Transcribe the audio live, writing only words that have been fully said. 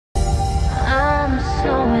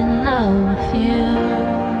love you.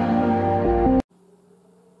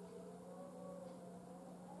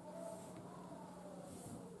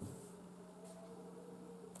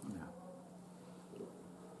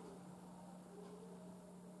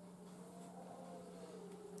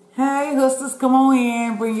 Hey, hustlers, come on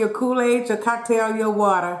in. Bring your Kool-Aid, your cocktail, your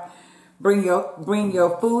water. Bring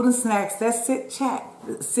your food and snacks. Let's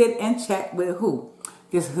sit and chat with who?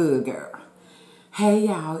 This hood girl. Hey,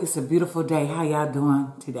 y'all. It's a beautiful day. How y'all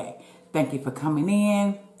doing today? Thank you for coming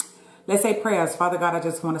in. Let's say prayers. Father God, I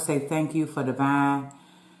just want to say thank you for divine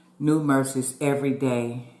new mercies every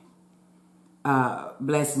day.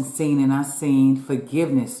 Blessings seen and unseen.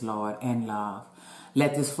 Forgiveness, Lord, and love.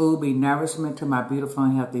 Let this food be nourishment to my beautiful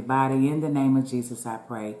and healthy body. In the name of Jesus, I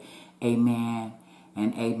pray. Amen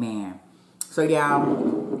and amen. So,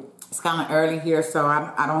 y'all, it's kind of early here, so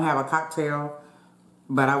I don't have a cocktail,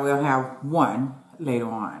 but I will have one later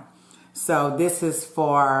on. So, this is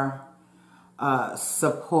for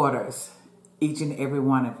supporters, each and every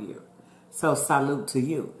one of you. So, salute to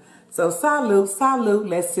you. So, salute, salute.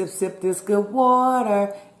 Let's sip this good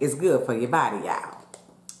water. It's good for your body, y'all.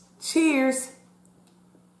 Cheers.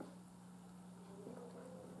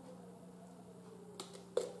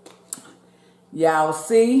 Y'all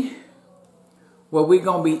see what we're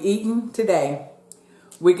going to be eating today.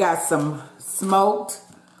 We got some smoked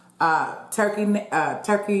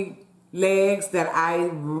turkey legs that I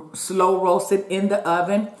slow roasted in the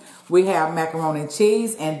oven. We have macaroni and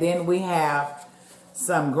cheese, and then we have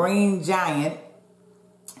some green giant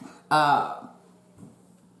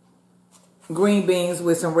green beans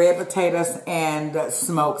with some red potatoes and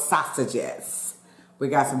smoked sausages. We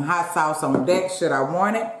got some hot sauce on deck should I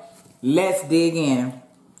want it. Let's dig in.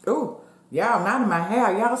 Ooh, y'all, not in my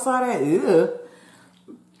hair. Y'all saw that? Ew.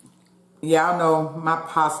 Y'all know my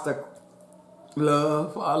pasta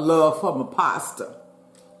love. I love for my pasta.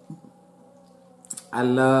 I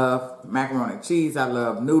love macaroni and cheese. I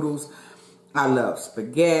love noodles. I love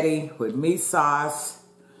spaghetti with meat sauce.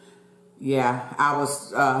 Yeah, I was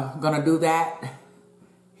going to do that.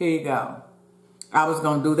 Here you go. I was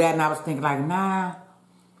going to do that, and I was thinking like, nah.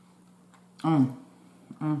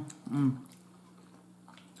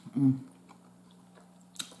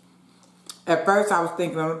 At first, I was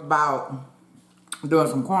thinking about doing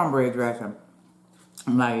some cornbread dressing.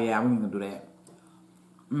 I'm like, yeah, we ain't gonna do that.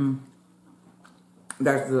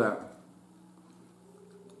 That's good.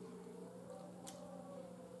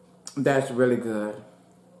 That's really good.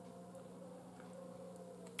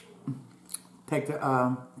 Take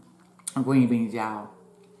the green beans, y'all.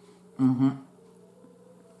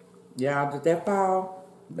 Y'all, did that fall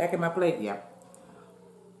back in my plate? Yeah.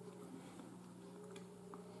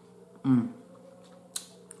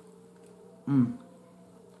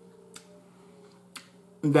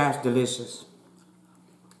 That's delicious.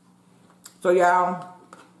 So, y'all,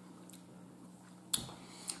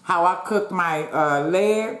 how I cooked my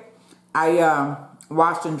leg, I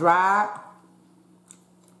washed and dried.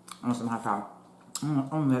 On some hot sauce.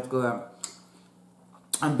 That's good.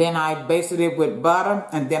 And then I basted it with butter,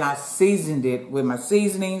 and then I seasoned it with my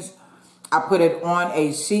seasonings. I put it on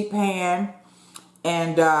a sheet pan,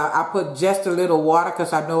 and I put just a little water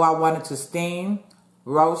because I know I wanted to steam,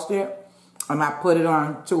 roast it. And I put it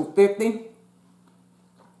on 250,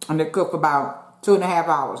 and it cooked for about 2.5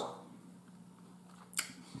 hours.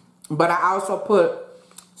 But I also put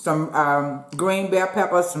some green bell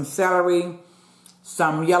peppers, some celery,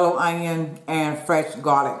 some yellow onion, and fresh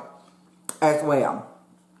garlic as well.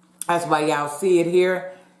 That's why y'all see it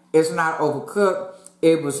here. It's not overcooked.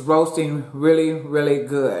 It was roasting really, really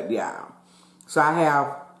good, y'all. So I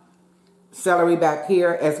have celery back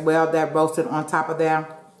here as well that roasted on top of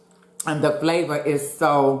there. And the flavor is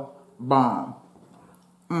so bomb.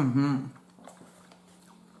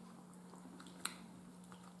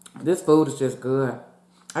 This food is just good.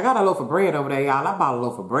 I got a loaf of bread over there, y'all. I bought a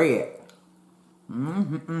loaf of bread.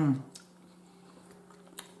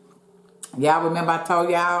 Y'all remember I told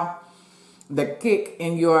y'all the kick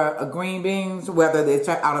in your green beans, whether it's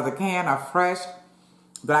out of the can or fresh,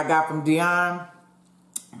 that I got from Dion,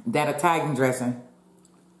 that Italian dressing.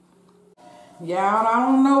 Y'all, I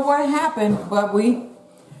don't know what happened, but we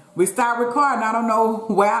started recording. I don't know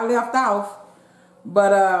where I left off,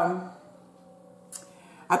 but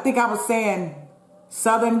I think I was saying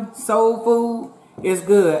Southern soul food is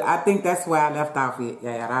good. I think that's where I left off it.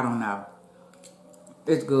 Yeah, I don't know.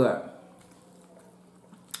 It's good.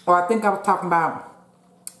 Or I think I was talking about,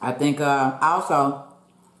 I think also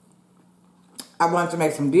I wanted to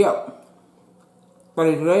make some dip for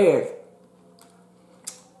these legs.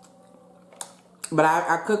 But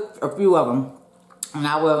I cooked a few of them, and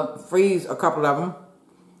I will freeze a couple of them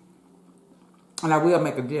And I will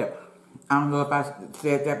make a dip. I don't know if I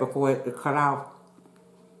said that before it cut off.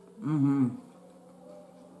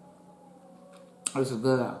 This is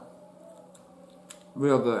good.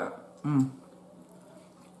 Real good.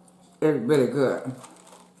 It's really good.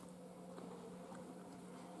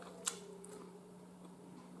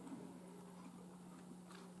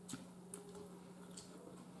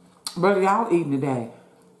 What are y'all eating today?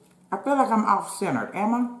 I feel like I'm off-centered.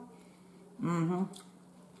 Am I?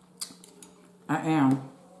 I am.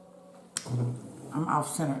 I'm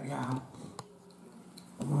off-centered, y'all.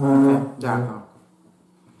 Okay, there I go.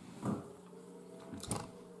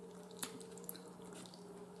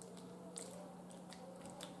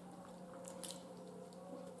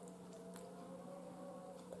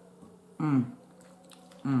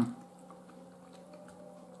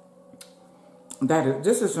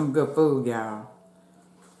 This is some good food, y'all.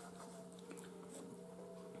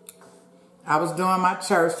 I was doing my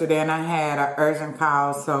church today and I had an urgent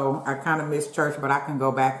call, so I kind of missed church, but I can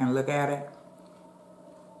go back and look at it.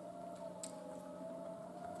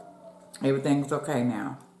 Everything's okay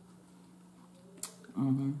now.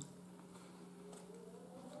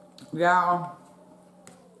 Y'all,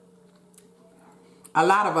 a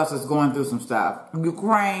lot of us is going through some stuff.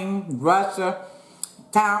 Ukraine, Russia,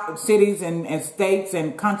 cities and states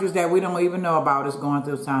and countries that we don't even know about is going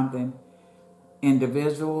through something.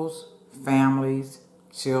 Individuals, families,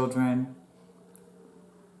 children.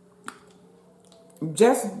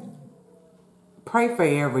 Just pray for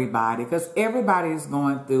everybody, because everybody is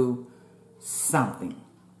going through something.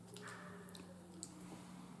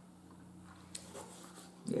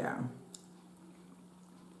 Yeah.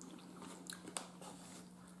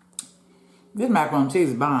 This macaroni and cheese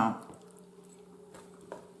is bomb.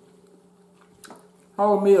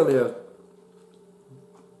 Whole meal is.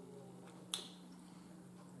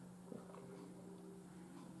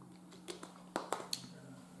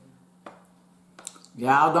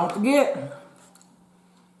 Y'all don't forget.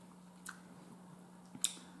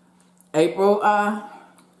 April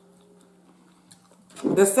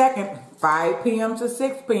the 2nd, 5 p.m. to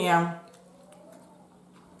 6 p.m.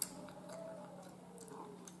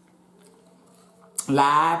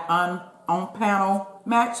 Live on panel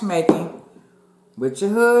matchmaking with your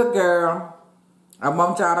hood girl. I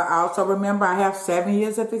want y'all to also remember I have 7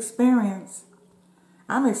 years of experience.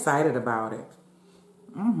 I'm excited about it.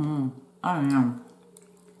 I am.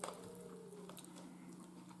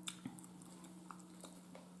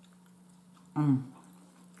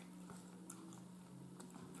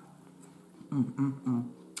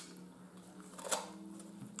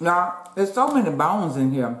 Now, there's so many bones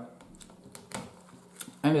in here.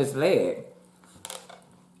 And this leg.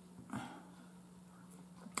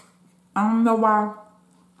 I don't know why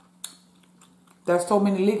there's so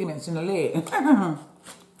many ligaments in the leg.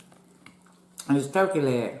 And it's turkey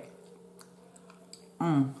leg.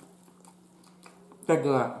 They're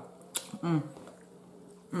good.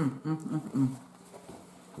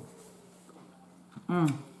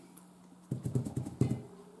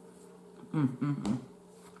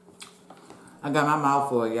 I got my mouth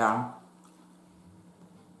full, y'all.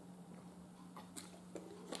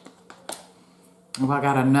 Well, I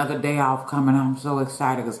got another day off coming. I'm so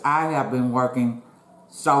excited because I have been working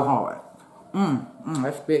so hard.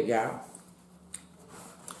 Let's spit, y'all.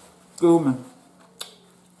 Excuse me.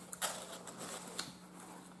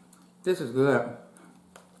 This is good.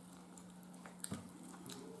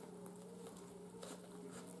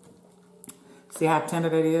 See how tender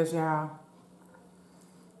that is, y'all?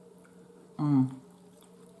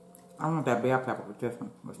 I want that bell pepper with this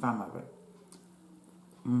one. With some of it.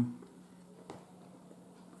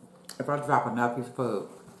 If I drop another piece of food.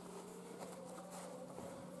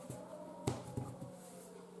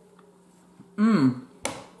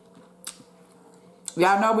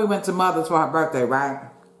 Y'all know we went to Mother's for her birthday, right?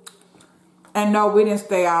 And no, we didn't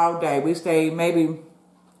stay all day. We stayed maybe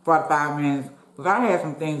 45 minutes. Because I had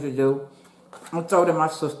some things to do. I told her my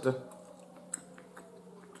sister.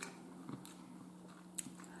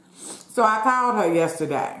 So I called her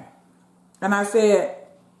yesterday. And I said,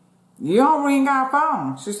 you don't ring our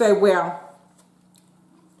phone. She said, well,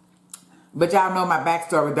 but y'all know my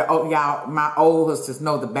backstory. Y'all, my old sisters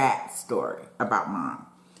know the backstory about Mom.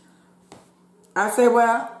 I said,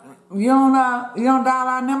 well, you don't dial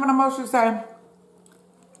our number no more? She said,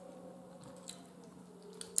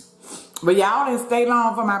 but y'all didn't stay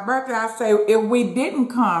long for my birthday. I said, if we didn't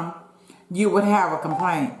come, you would have a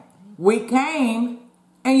complaint. We came,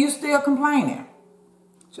 and you still complaining.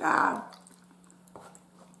 Child.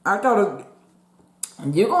 I told her,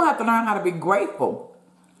 you're going to have to learn how to be grateful.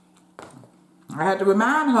 I had to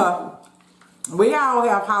remind her We all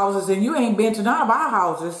have houses and you ain't been to none of our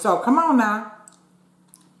houses. So come on now.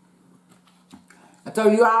 So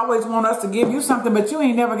you always want us to give you something, but you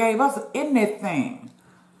ain't never gave us anything.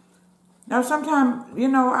 Now sometimes, you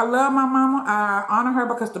know, I love my mama. I honor her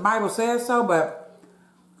because the Bible says so, but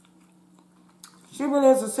she really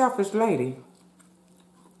is a selfish lady.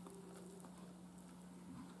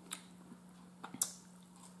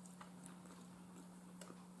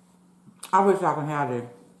 I wish I could have this.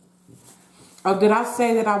 Oh, did I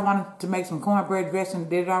say that I wanted to make some cornbread dressing?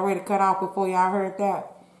 Did it already cut off before y'all heard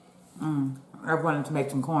that? I wanted to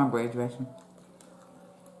make some cornbread dressing.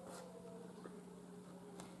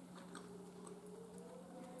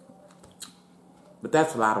 But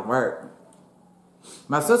that's a lot of work.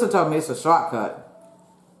 My sister told me it's a shortcut.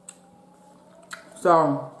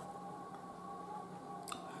 So,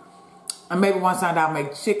 and maybe one Sunday I'll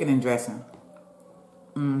make chicken and dressing.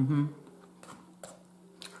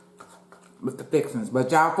 With the fixings.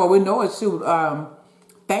 But y'all, before we know it, shoot,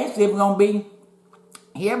 Thanksgiving gonna be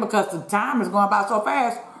here because the time is going by so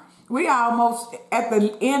fast. We almost at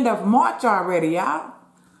the end of March already, y'all.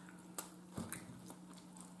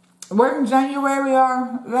 Wasn't January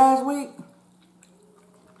last week?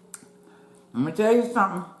 Let me tell you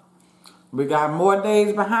something. We got more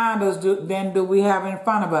days behind us than do we have in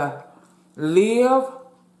front of us. Live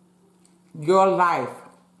your life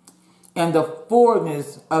and the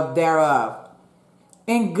fullness of thereof.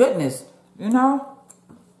 In goodness, you know.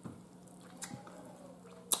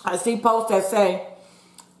 I see posts that say,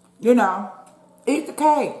 you know, eat the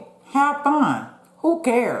cake, have fun. Who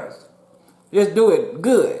cares? Just do it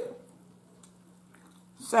good.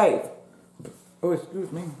 Safe. Oh,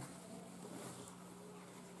 excuse me.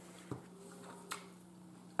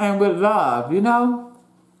 And with love, you know.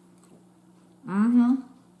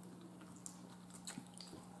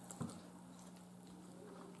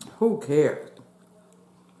 Who cares?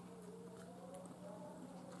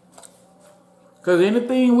 Because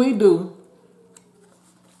anything we do,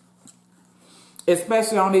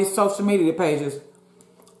 especially on these social media pages,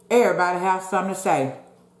 everybody has something to say.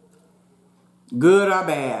 Good or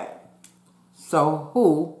bad. So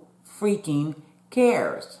who freaking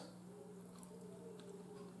cares?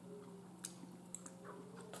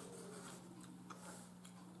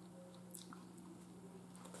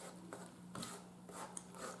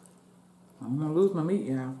 I'm gonna lose my meat,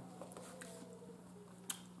 y'all.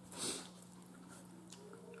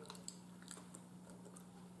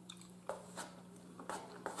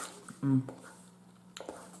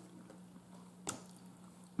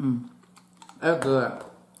 That's good.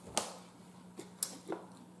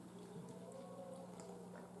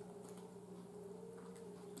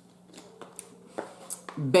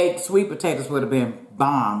 Baked sweet potatoes would have been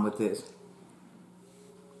bomb with this.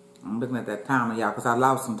 I'm looking at that timer, y'all, because I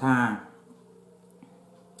lost some time.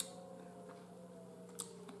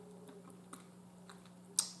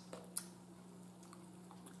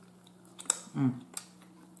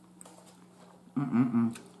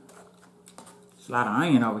 It's a lot of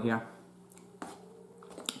onion over here.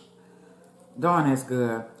 Darn, that's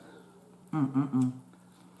good.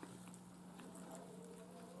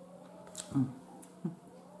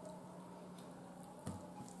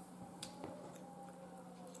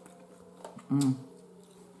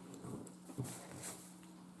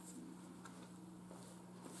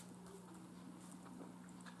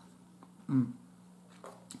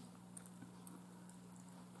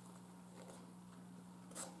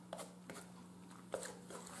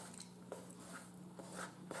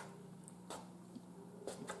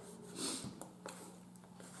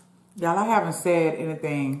 Y'all, I haven't said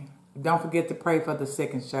anything. Don't forget to pray for the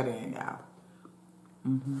sick and shut in, y'all.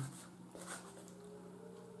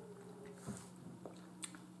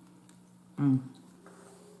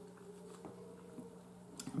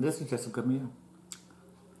 This is just a good meal.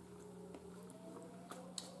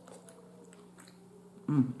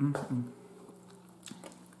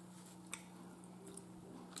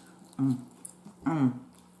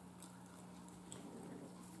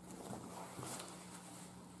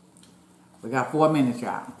 We got 4 minutes,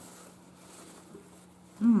 y'all.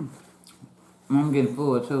 I'm getting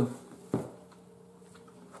full, too.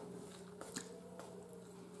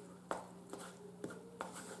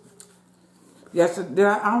 Yes, I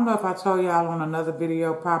don't know if I told y'all on another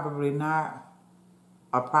video. Probably not.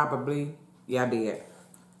 Or probably, yeah, I did.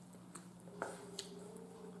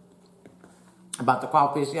 About the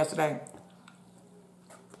crawfish yesterday.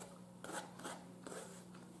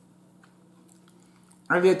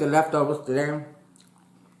 I did the leftovers today.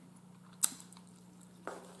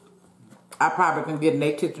 I probably can get in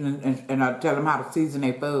their kitchen and tell them how to season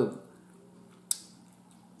their food.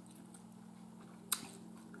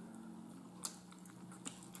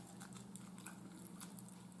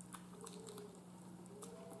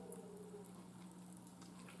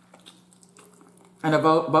 And of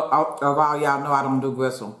all y'all know I don't do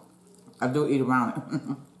gristle. I do eat around it.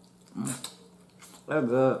 That's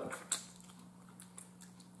good.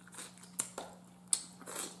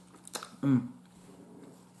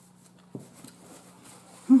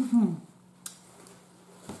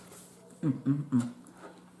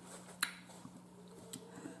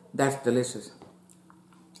 That's delicious.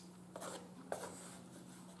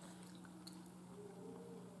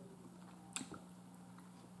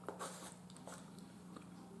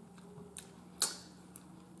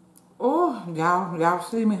 Oh, y'all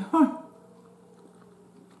see me, huh?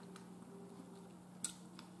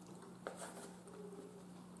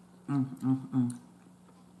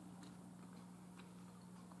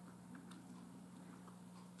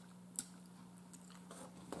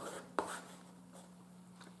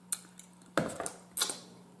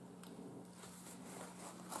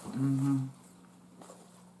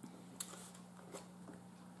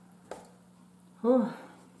 Whew.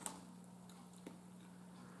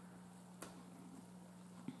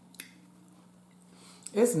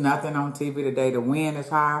 It's nothing on TV today. The wind is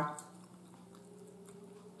high.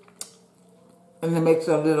 And it makes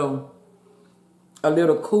it a little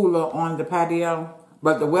cooler on the patio.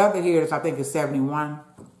 But the weather here is, I think, is 71.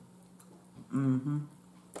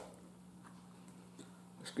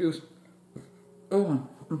 Excuse me.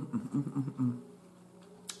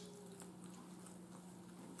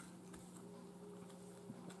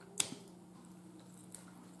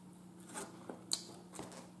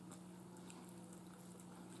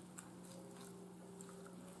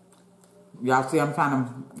 Y'all see I'm trying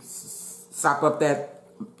to sop up that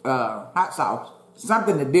hot sauce.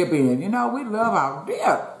 Something to dip in. You know, we love our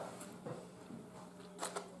dip.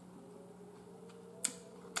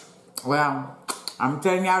 Well, I'm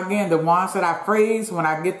telling y'all again, the ones that I freeze, when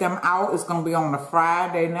I get them out, it's going to be on a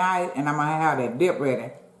Friday night, and I'm going to have that dip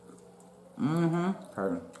ready.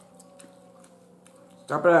 Perfect.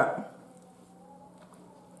 Stop it up.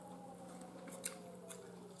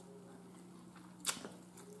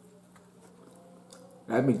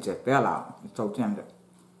 That meat just fell out. It's so tender.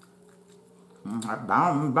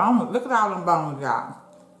 Bone. Look at all them bones, y'all.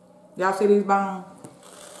 Y'all see these bones?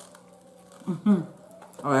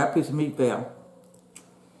 Oh, that piece of meat fell.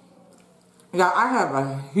 Y'all, I have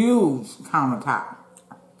a huge countertop.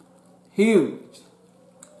 Huge.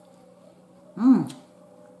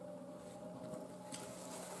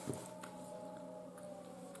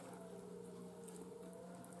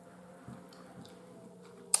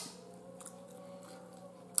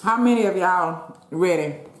 How many of y'all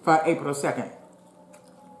ready for April 2nd?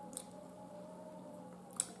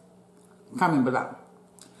 Comment below.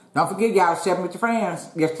 Don't forget, y'all, share with your friends,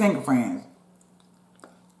 your single friends.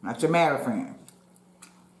 Not your married friends.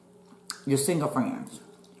 Your single friends.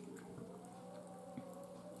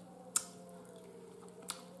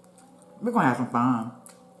 We're going to have some fun.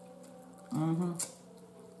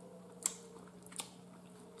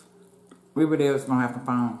 We really is going to have some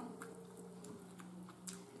fun.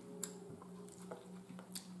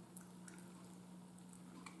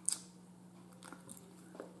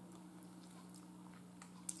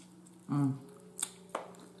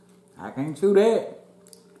 I can't chew that.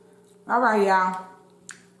 All right, y'all.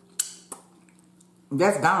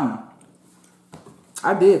 That's gone.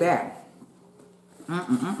 I did that.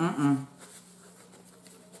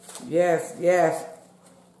 Yes, yes.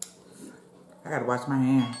 I gotta wash my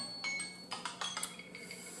hands.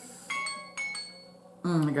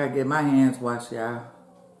 I gotta get my hands washed, y'all.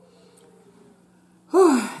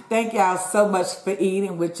 Thank y'all so much for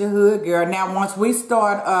eating with your hood girl. Now, once we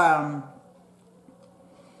start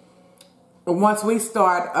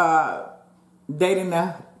dating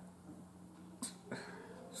the,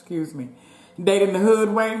 dating the hood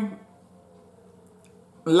way,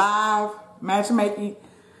 live matchmaking,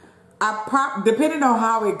 depending on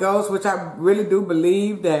how it goes, which I really do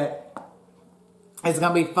believe that it's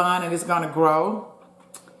gonna be fun and it's gonna grow.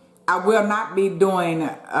 I will not be doing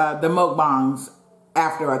the mukbangs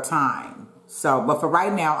after a time. So, but for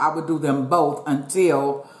right now, I would do them both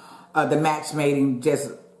until the matchmaking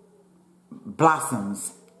just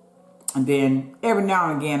blossoms. And then every now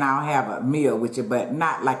and again, I'll have a meal with you, but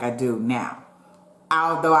not like I do now.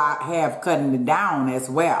 Although I have cutting it down as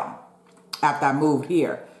well after I moved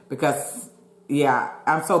here. Because, yeah,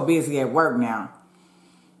 I'm so busy at work now.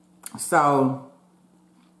 So,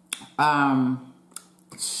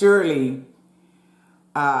 surely,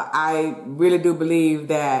 I really do believe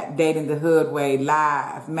that dating the hood way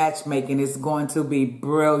live matchmaking is going to be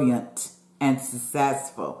brilliant and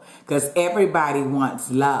successful because everybody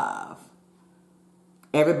wants love.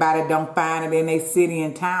 Everybody don't find it in their city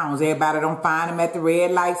and towns. Everybody don't find them at the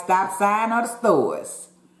red light stop sign or the stores.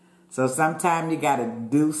 So sometimes you got to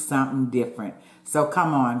do something different. So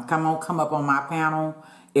come up on my panel.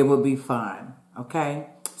 It will be fun, okay?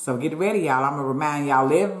 So get ready, y'all. I'm going to remind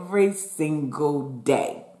y'all every single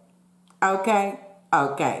day. Okay?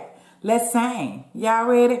 Okay. Let's sing. Y'all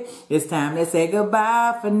ready? It's time to say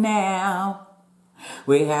goodbye for now.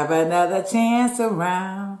 We have another chance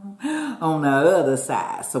around on the other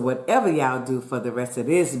side. So whatever y'all do for the rest of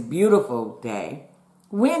this beautiful day,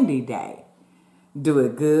 windy day, do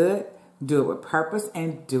it good, do it with purpose,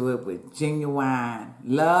 and do it with genuine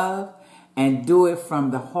love, and do it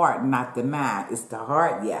from the heart, not the mind. It's the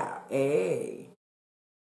heart, y'all. Hey.